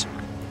threats.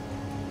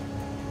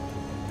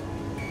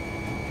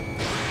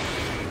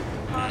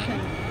 Caution.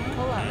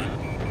 Pull up.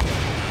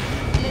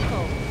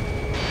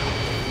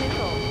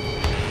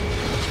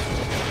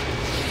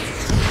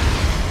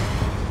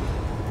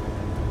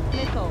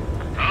 Missile.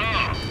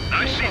 Oh,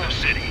 I see the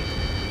city.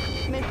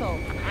 Missile.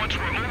 Once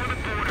we're over the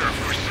border,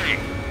 we're safe.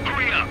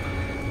 Hurry up.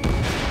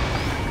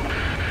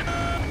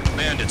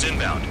 Bandits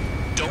inbound.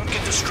 Don't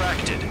get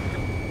distracted.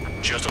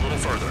 Just a little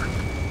further.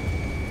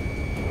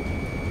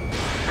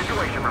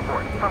 Situation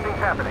report. Something's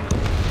happening.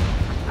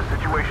 The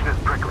situation is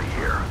prickly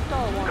here.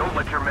 Don't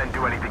let your men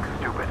do anything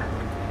stupid.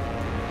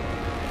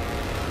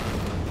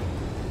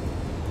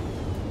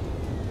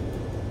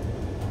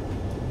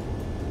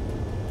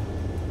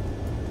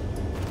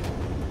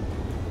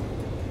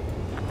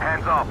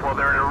 Hands off while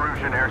they're in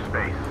Erusian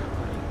airspace.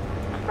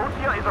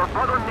 Ostia is our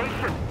brother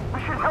nation.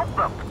 We should help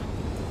them.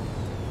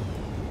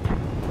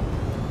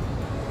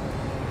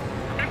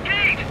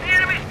 Engage! The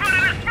enemy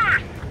spotted us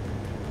first!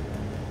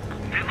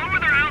 They lower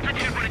their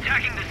altitude when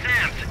attacking the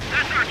SAMs.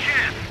 That's our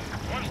chance.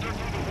 Once they're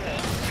through the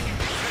wall, we can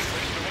use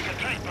Faceless to make a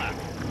tank back.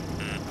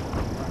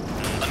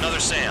 Another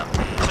SAM.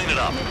 Clean it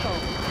up.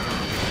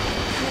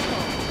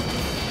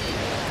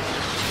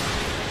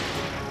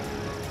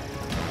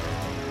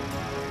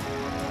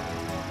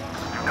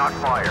 Do not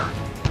fire.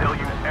 They'll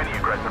use any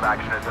aggressive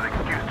action as an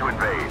excuse to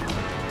invade.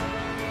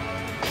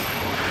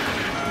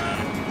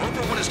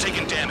 Roper 1 has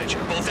taken damage.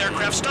 Both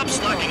aircraft stop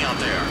slacking out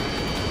there.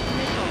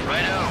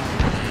 Righto.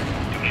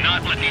 Do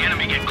not let the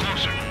enemy get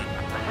closer.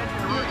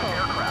 Attention Erusian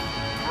aircraft.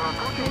 We're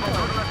approaching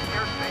Faceless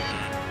airspace.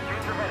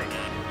 Change your heading.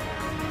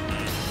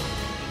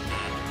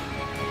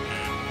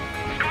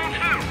 Skull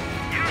 2,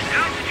 use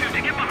altitude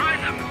to get behind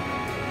them.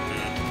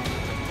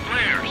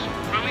 Flares.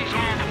 Release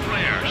all the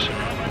flares.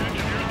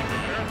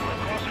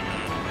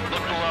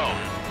 Look below.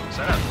 Is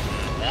that a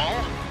wall?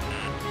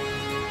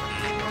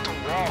 They built a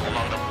wall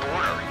along the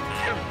border.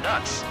 They're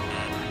nuts.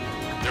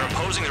 They're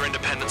imposing their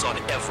independence on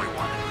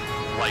everyone,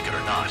 like it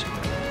or not.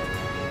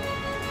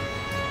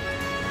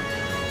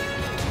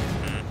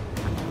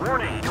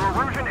 Warning to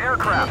Erusian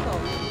aircraft.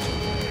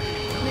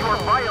 You are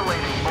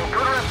violating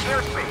Bulgarian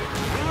airspace.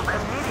 Leave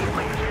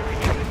immediately.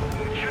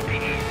 It should be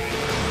easy.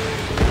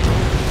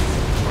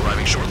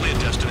 Arriving shortly at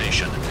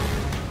destination.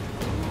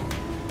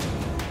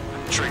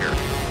 Trigger,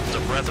 it's a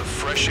breath of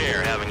fresh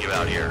air having you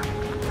out here.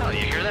 Oh,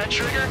 you hear that,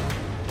 Trigger?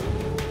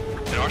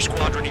 In our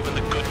squadron, even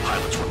the good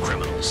pilots were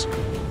criminals.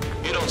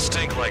 You don't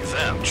stink like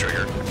them,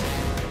 Trigger.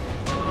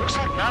 Looks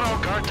like not all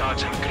guard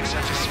dogs have a good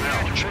sense of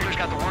smell. Trigger's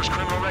got the worst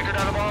criminal record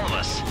out of all of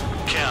us.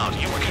 Count,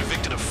 you were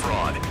convicted of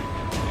fraud.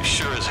 You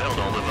sure as hell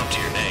don't live up to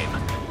your name.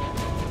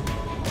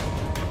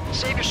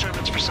 Save your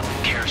sermons for someone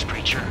who cares,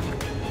 preacher.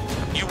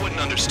 You wouldn't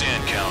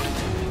understand, Count.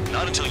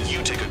 Not until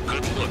you take a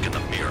good look in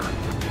the mirror.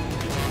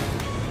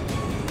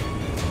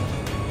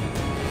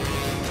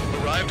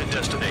 Arrived at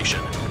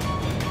destination.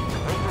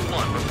 Roper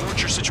 1, report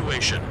your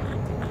situation.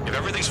 If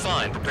everything's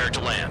fine, prepare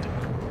to land.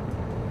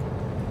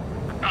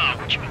 Ah,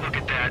 would you look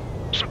at that?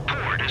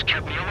 Support has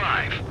kept me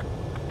alive.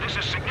 This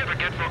is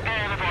significant for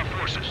all of our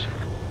forces.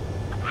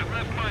 I've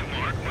left my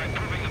mark by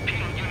proving the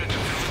penal unit's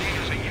ability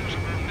as a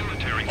usable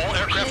military All force.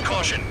 aircraft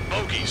caution,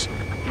 bogies.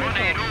 Run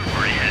ain't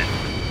over yet.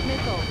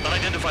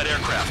 Unidentified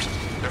aircraft.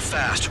 They're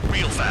fast,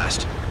 real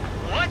fast.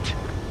 What?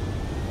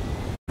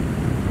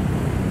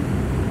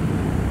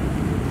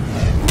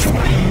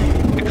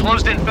 It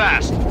closed in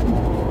fast.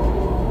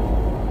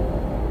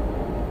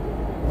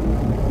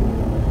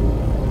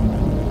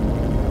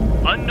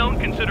 Unknown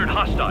considered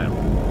hostile.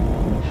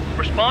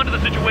 Respond to the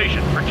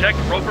situation. Protect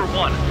Roper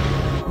 1.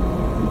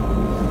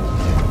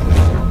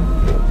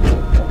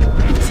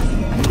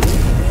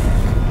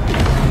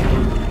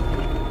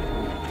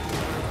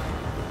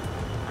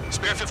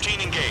 Spare 15,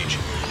 engage.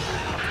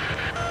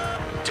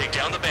 Take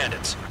down the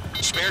bandits.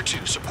 Spare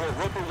 2, support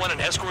Roper 1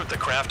 and escort the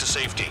craft to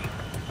safety.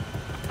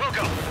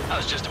 Wilco, I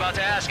was just about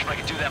to ask if I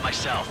could do that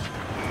myself.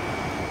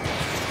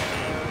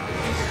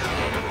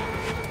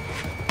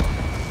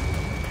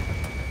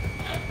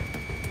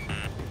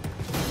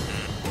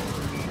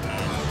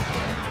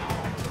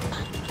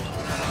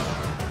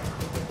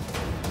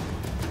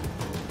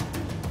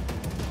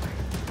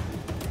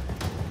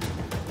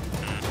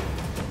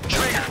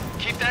 Trigger,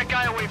 keep that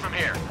guy away from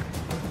here.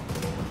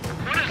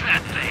 What is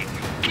that thing?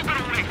 Keep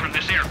it away from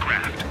this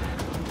aircraft.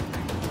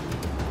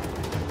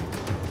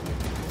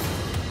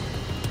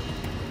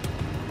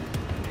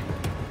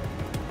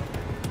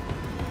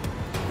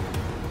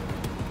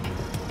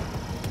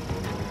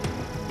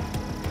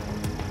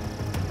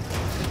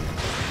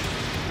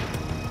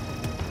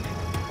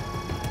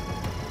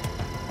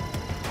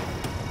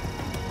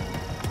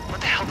 What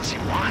the hell does he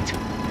want?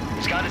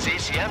 He's got his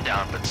ACM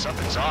down, but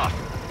something's off.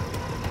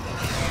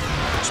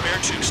 Spare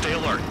 2, stay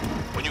alert.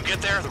 When you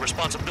get there, the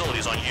responsibility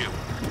is on you.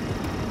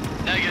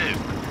 Negative.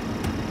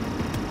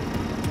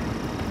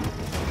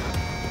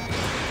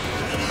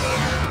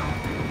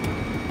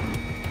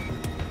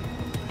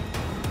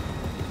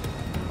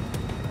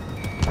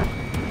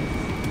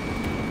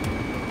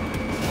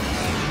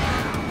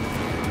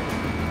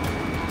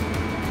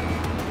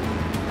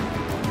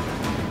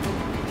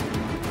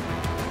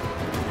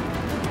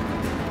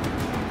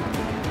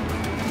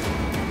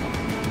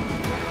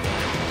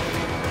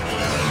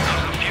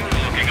 How's the fuel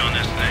looking on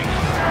this thing?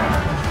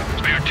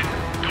 Spare 2,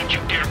 don't you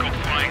dare go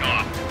flying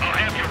off. I'll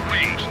have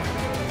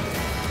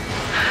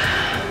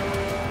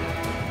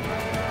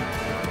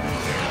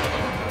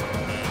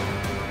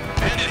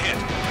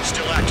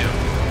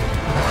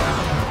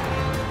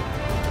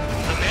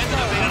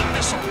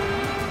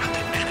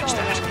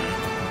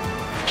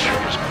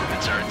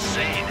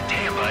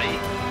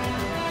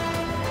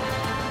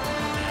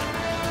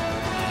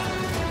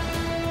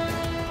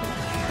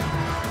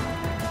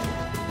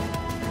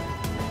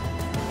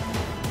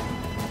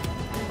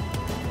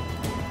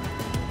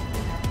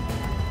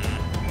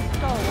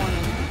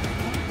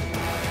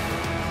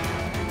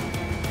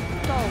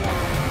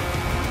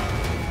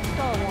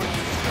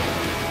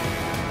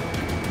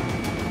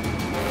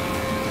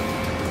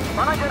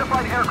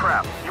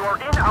aircraft. You are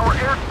in our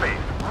airspace.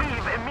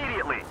 Leave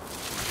immediately.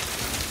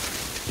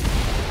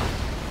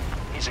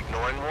 He's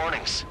ignoring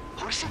warnings.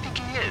 Who does he think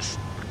he is?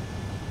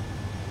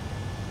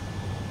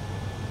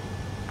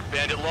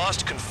 Bandit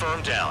lost,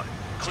 confirmed down.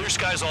 Clear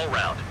skies all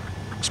round.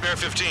 Spare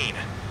 15.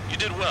 You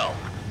did well.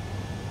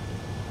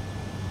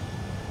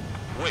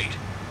 Wait,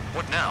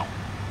 what now?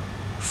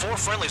 4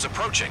 friendlies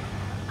approaching.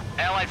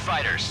 Allied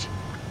fighters.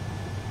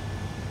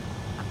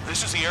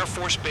 This is the Air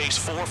Force Base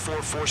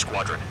 444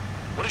 Squadron.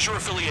 What is your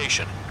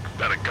affiliation?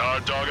 That a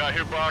guard dog out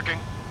here barking?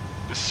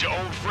 This is your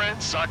old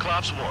friend,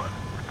 Cyclops 1.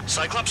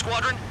 Cyclops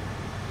Squadron?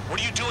 What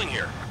are you doing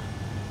here?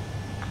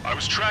 I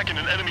was tracking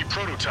an enemy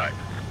prototype.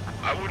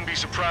 I wouldn't be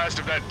surprised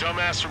if that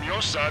dumbass from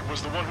your side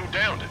was the one who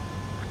downed it.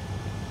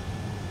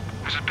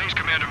 This is Base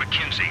Commander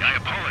McKenzie. I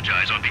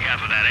apologize on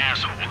behalf of that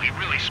asshole. He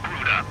really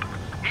screwed up.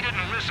 He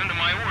didn't listen to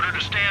my order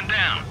to stand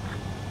down.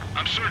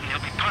 I'm certain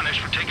he'll be punished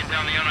for taking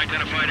down the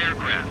unidentified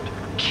aircraft.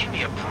 Give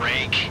me a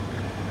break.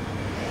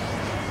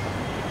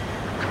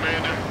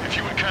 Commander, if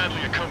you would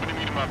kindly accompany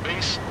me to my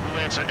base,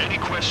 we'll answer any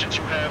questions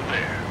you have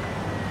there.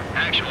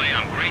 Actually,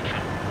 I'm grateful.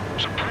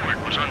 Support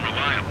was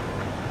unreliable.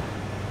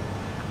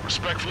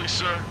 Respectfully,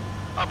 sir,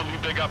 I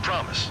believe they got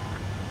promise.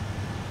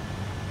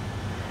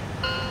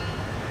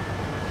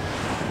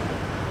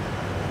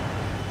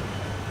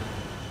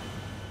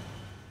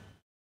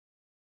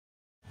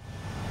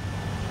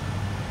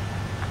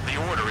 The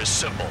order is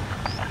simple.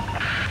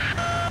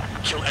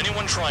 Kill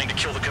anyone trying to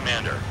kill the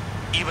commander,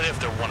 even if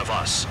they're one of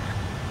us.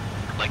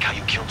 Like how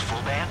you killed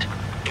Full Band?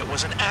 It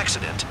was an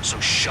accident, so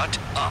shut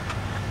up.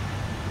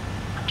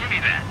 Give me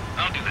that.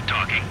 I'll do the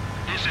talking.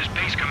 This is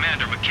Base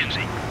Commander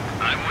McKenzie.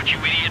 I want you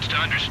idiots to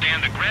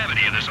understand the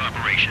gravity of this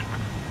operation.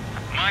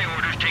 My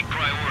orders take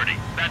priority.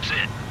 That's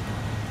it.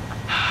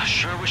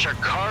 Sure wish our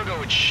cargo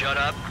would shut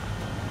up.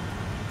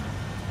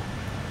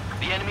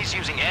 The enemy's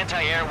using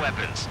anti-air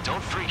weapons.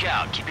 Don't freak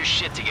out. Keep your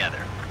shit together.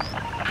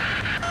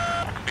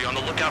 Be on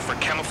the lookout for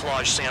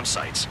camouflage SAM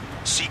sites.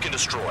 Seek and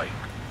destroy.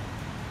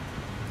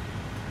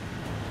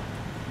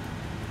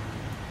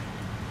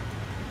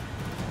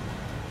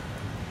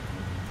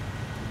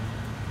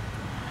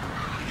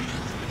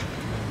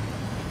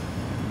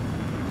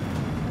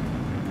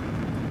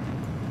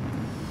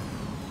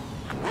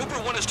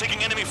 Roper 1 is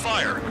taking enemy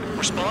fire.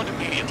 Respond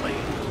immediately.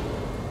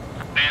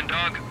 Band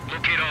Dog,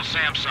 locate all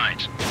SAM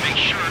sites. Make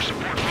sure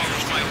support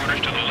follows my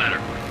orders to the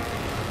letter.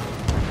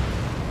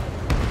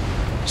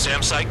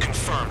 SAM site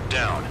confirmed.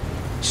 Down.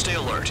 Stay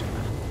alert.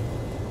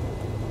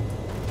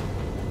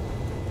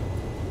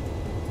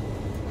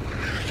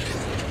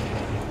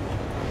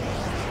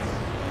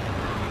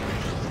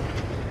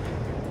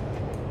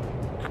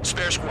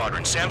 Spare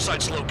squadron. SAM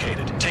site's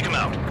located. Take him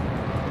out.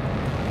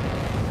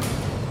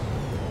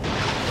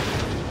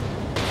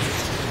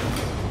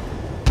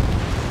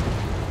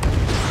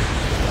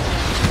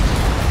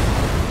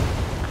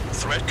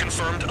 Threat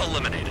confirmed.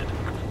 Eliminated.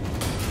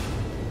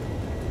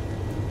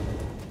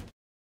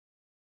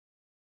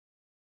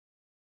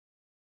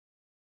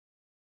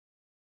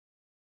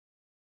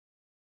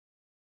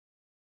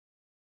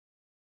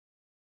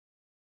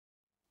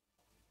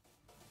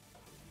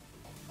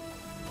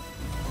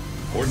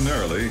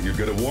 Ordinarily, you'd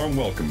get a warm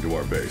welcome to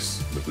our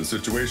base, but the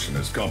situation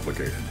is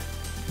complicated.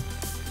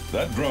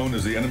 That drone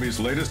is the enemy's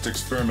latest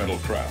experimental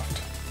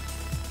craft.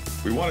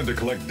 We wanted to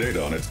collect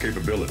data on its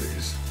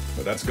capabilities,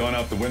 but that's gone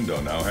out the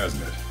window now,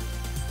 hasn't it?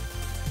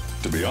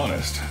 To be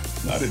honest,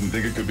 I didn't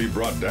think it could be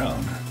brought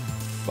down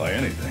by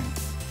anything.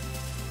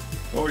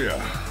 Oh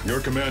yeah,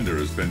 your commander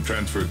has been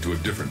transferred to a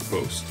different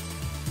post.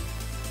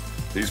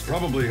 He's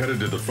probably headed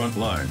to the front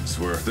lines,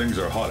 where things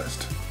are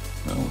hottest.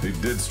 Well, he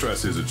did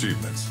stress his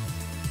achievements.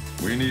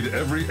 We need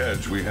every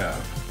edge we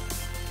have.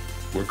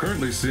 We're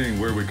currently seeing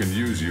where we can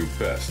use you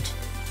best.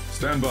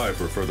 Stand by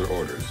for further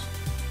orders.